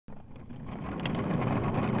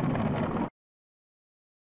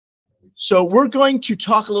So we're going to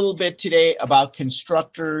talk a little bit today about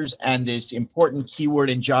constructors and this important keyword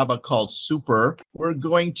in Java called super. We're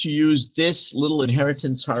going to use this little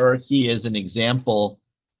inheritance hierarchy as an example.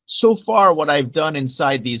 So far, what I've done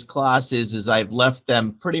inside these classes is I've left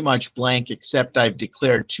them pretty much blank, except I've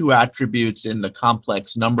declared two attributes in the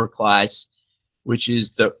complex number class, which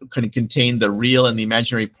is can contain the real and the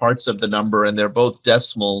imaginary parts of the number, and they're both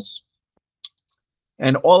decimals.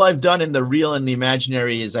 And all I've done in the real and the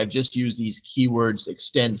imaginary is I've just used these keywords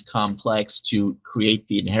extends complex to create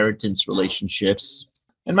the inheritance relationships.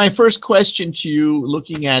 And my first question to you,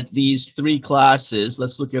 looking at these three classes,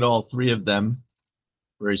 let's look at all three of them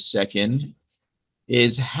for a second,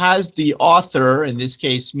 is has the author, in this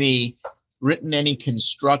case me, written any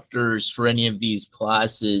constructors for any of these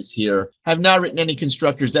classes here? Have not written any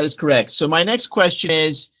constructors. That is correct. So my next question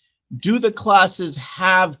is, do the classes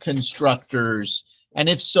have constructors? And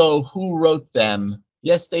if so, who wrote them?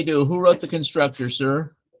 Yes, they do. Who wrote the constructor,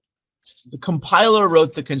 sir? The compiler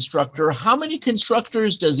wrote the constructor. How many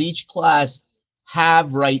constructors does each class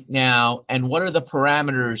have right now, and what are the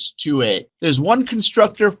parameters to it? There's one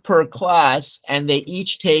constructor per class, and they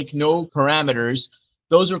each take no parameters.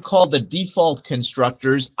 Those are called the default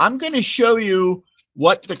constructors. I'm going to show you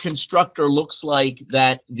what the constructor looks like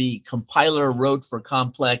that the compiler wrote for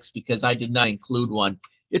complex because I did not include one.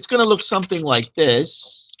 It's going to look something like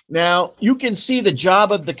this. Now, you can see the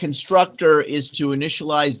job of the constructor is to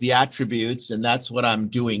initialize the attributes, and that's what I'm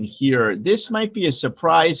doing here. This might be a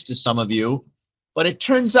surprise to some of you, but it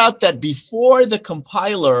turns out that before the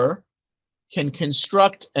compiler can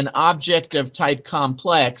construct an object of type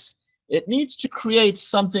complex, it needs to create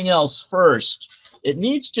something else first. It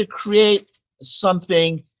needs to create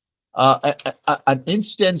something, an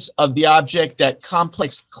instance of the object that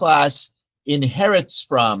complex class inherits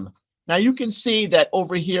from. Now you can see that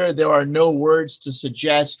over here there are no words to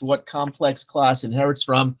suggest what complex class inherits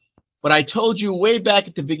from, but I told you way back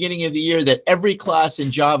at the beginning of the year that every class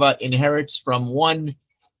in Java inherits from one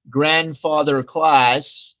grandfather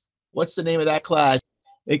class. What's the name of that class?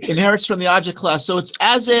 It inherits from the object class. So it's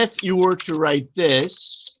as if you were to write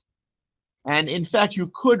this, and in fact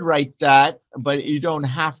you could write that, but you don't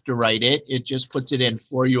have to write it. It just puts it in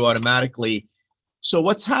for you automatically. So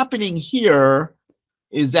what's happening here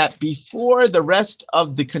is that before the rest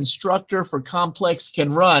of the constructor for complex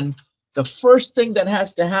can run, the first thing that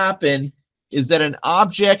has to happen is that an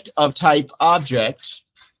object of type object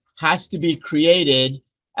has to be created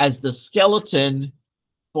as the skeleton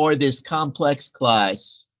for this complex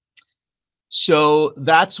class. So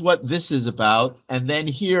that's what this is about. And then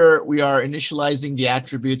here we are initializing the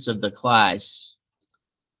attributes of the class.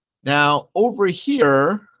 Now over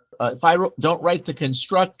here, if I don't write the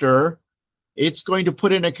constructor, it's going to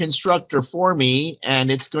put in a constructor for me,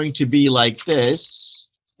 and it's going to be like this.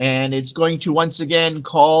 And it's going to once again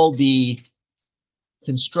call the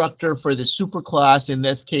constructor for the superclass. In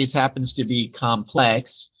this case, happens to be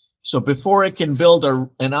complex. So before it can build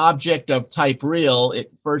an object of type real,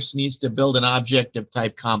 it first needs to build an object of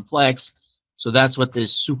type complex. So that's what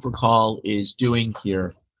this super call is doing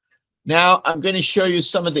here. Now I'm going to show you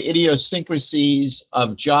some of the idiosyncrasies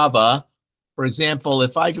of Java. For example,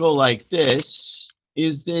 if I go like this,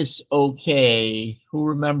 is this okay? Who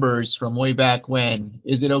remembers from way back when?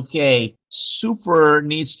 Is it okay? Super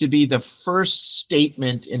needs to be the first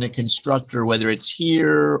statement in a constructor, whether it's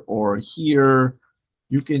here or here.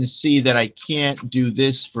 You can see that I can't do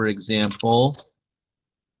this, for example,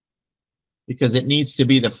 because it needs to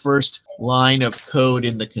be the first line of code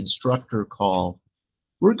in the constructor call.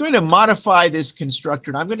 We're going to modify this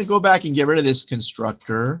constructor. And I'm going to go back and get rid of this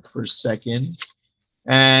constructor for a second.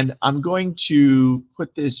 And I'm going to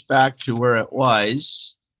put this back to where it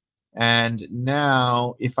was. And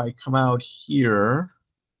now if I come out here,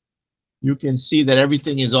 you can see that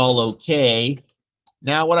everything is all okay.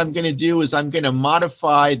 Now what I'm going to do is I'm going to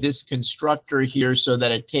modify this constructor here so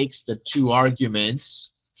that it takes the two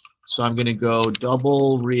arguments. So I'm going to go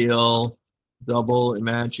double real, double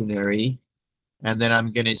imaginary. And then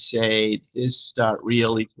I'm going to say this dot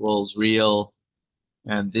real equals real,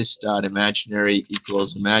 and this dot imaginary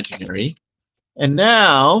equals imaginary. And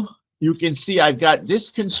now you can see I've got this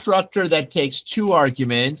constructor that takes two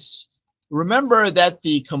arguments. Remember that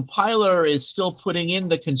the compiler is still putting in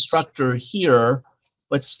the constructor here,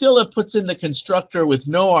 but still it puts in the constructor with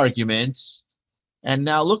no arguments. And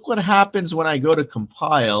now look what happens when I go to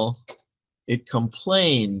compile. It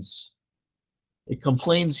complains. It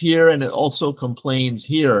complains here, and it also complains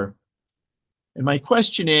here. And my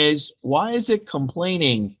question is, why is it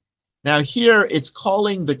complaining? Now here, it's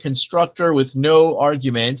calling the constructor with no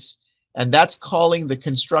arguments, and that's calling the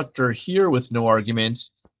constructor here with no arguments.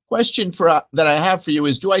 question that I have for you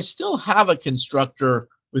is, do I still have a constructor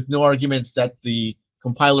with no arguments that the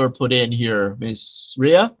compiler put in here, Miss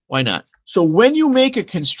Ria? Why not? So when you make a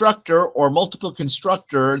constructor or multiple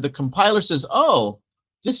constructor, the compiler says, oh,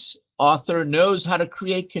 this author knows how to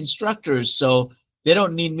create constructors, so they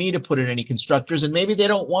don't need me to put in any constructors, and maybe they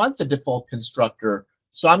don't want the default constructor,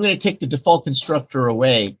 so I'm going to take the default constructor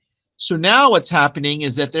away. So now what's happening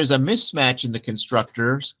is that there's a mismatch in the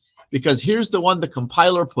constructors, because here's the one the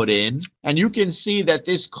compiler put in, and you can see that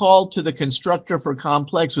this call to the constructor for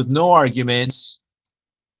complex with no arguments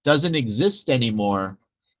doesn't exist anymore.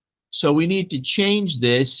 So we need to change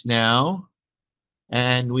this now,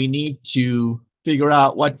 and we need to figure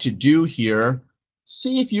out what to do here.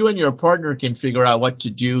 See if you and your partner can figure out what to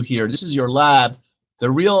do here. This is your lab. The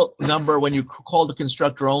real number, when you call the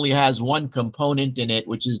constructor, only has one component in it,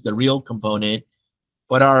 which is the real component.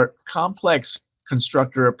 But our complex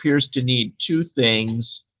constructor appears to need two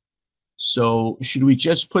things. So should we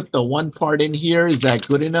just put the one part in here? Is that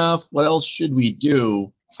good enough? What else should we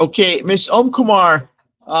do? Okay, Miss Omkumar,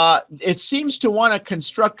 it seems to want a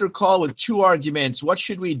constructor call with two arguments. What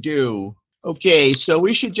should we do? Okay, so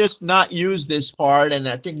we should just not use this part, and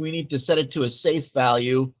I think we need to set it to a safe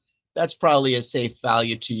value. That's probably a safe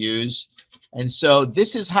value to use. And so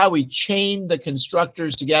this is how we chain the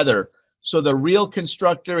constructors together. So the real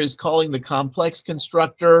constructor is calling the complex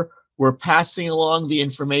constructor. We're passing along the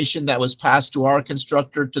information that was passed to our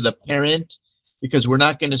constructor to the parent, because we're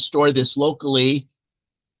not going to store this locally.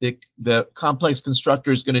 The complex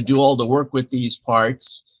constructor is going to do all the work with these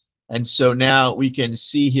parts. And so now we can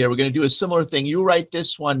see here, we're going to do a similar thing. You write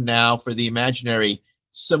this one now for the imaginary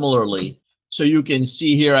similarly. So you can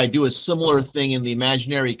see here, I do a similar thing in the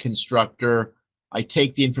imaginary constructor. I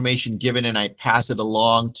take the information given and I pass it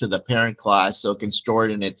along to the parent class so it can store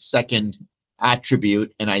it in its second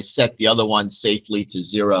attribute, and I set the other one safely to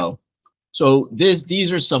 0. So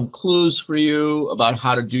these are some clues for you about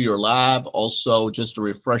how to do your lab. Also, just a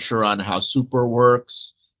refresher on how super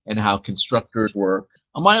works and how constructors work.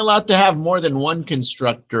 Am I allowed to have more than one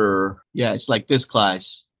constructor? Yes, like this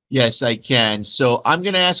class. Yes, I can. So I'm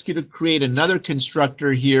going to ask you to create another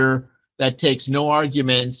constructor here that takes no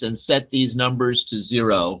arguments and set these numbers to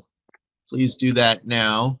 0. Please do that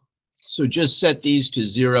now. So just set these to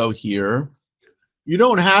 0 here. You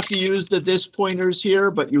don't have to use the this pointers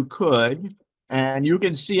here, but you could. And you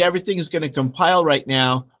can see everything is going to compile right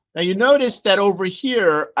now. Now you notice that over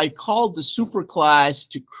here, I called the superclass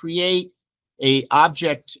to create a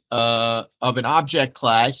object of an object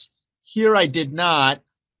class. Here I did not.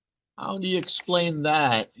 How do you explain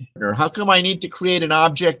that? Or how come I need to create an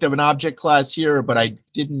object of an object class here, but I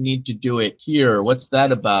didn't need to do it here? What's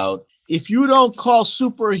that about? If you don't call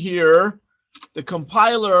super here, the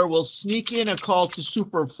compiler will sneak in a call to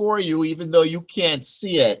super for you, even though you can't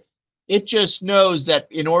see it. It just knows that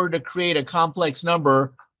in order to create a complex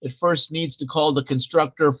number, it first needs to call the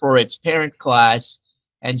constructor for its parent class.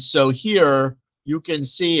 And so here you can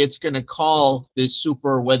see it's going to call this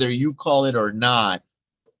super whether you call it or not.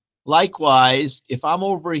 Likewise, if I'm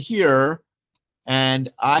over here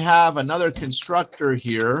and I have another constructor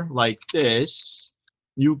here like this,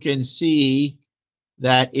 you can see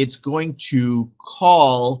that it's going to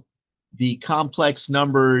call the complex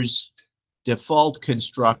numbers default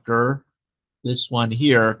constructor, this one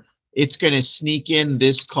here. It's going to sneak in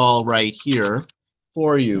this call right here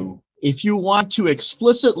for you. If you want to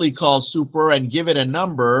explicitly call super and give it a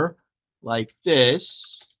number like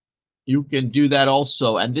this, you can do that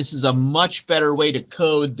also. And this is a much better way to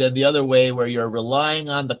code than the other way where you're relying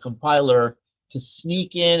on the compiler to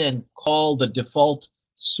sneak in and call the default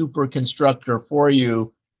super constructor for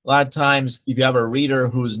you. A lot of times, if you have a reader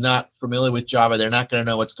who's not familiar with Java, they're not going to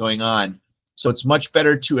know what's going on. So it's much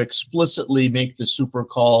better to explicitly make the super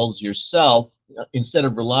calls yourself instead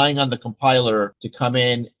of relying on the compiler to come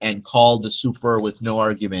in and call the super with no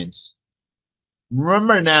arguments.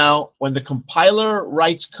 Remember now, when the compiler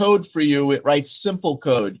writes code for you, it writes simple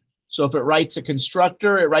code. So if it writes a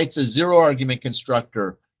constructor, it writes a 0 argument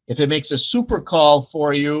constructor. If it makes a super call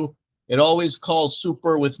for you, it always calls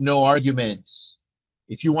super with no arguments.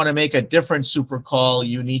 If you want to make a different super call,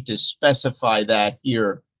 you need to specify that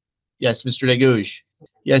here. Yes, Mr. Deguge.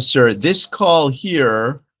 Yes, sir. This call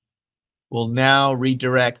here will now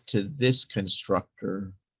redirect to this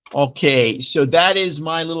constructor. Okay, so that is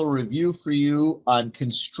my little review for you on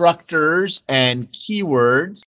constructors and keywords.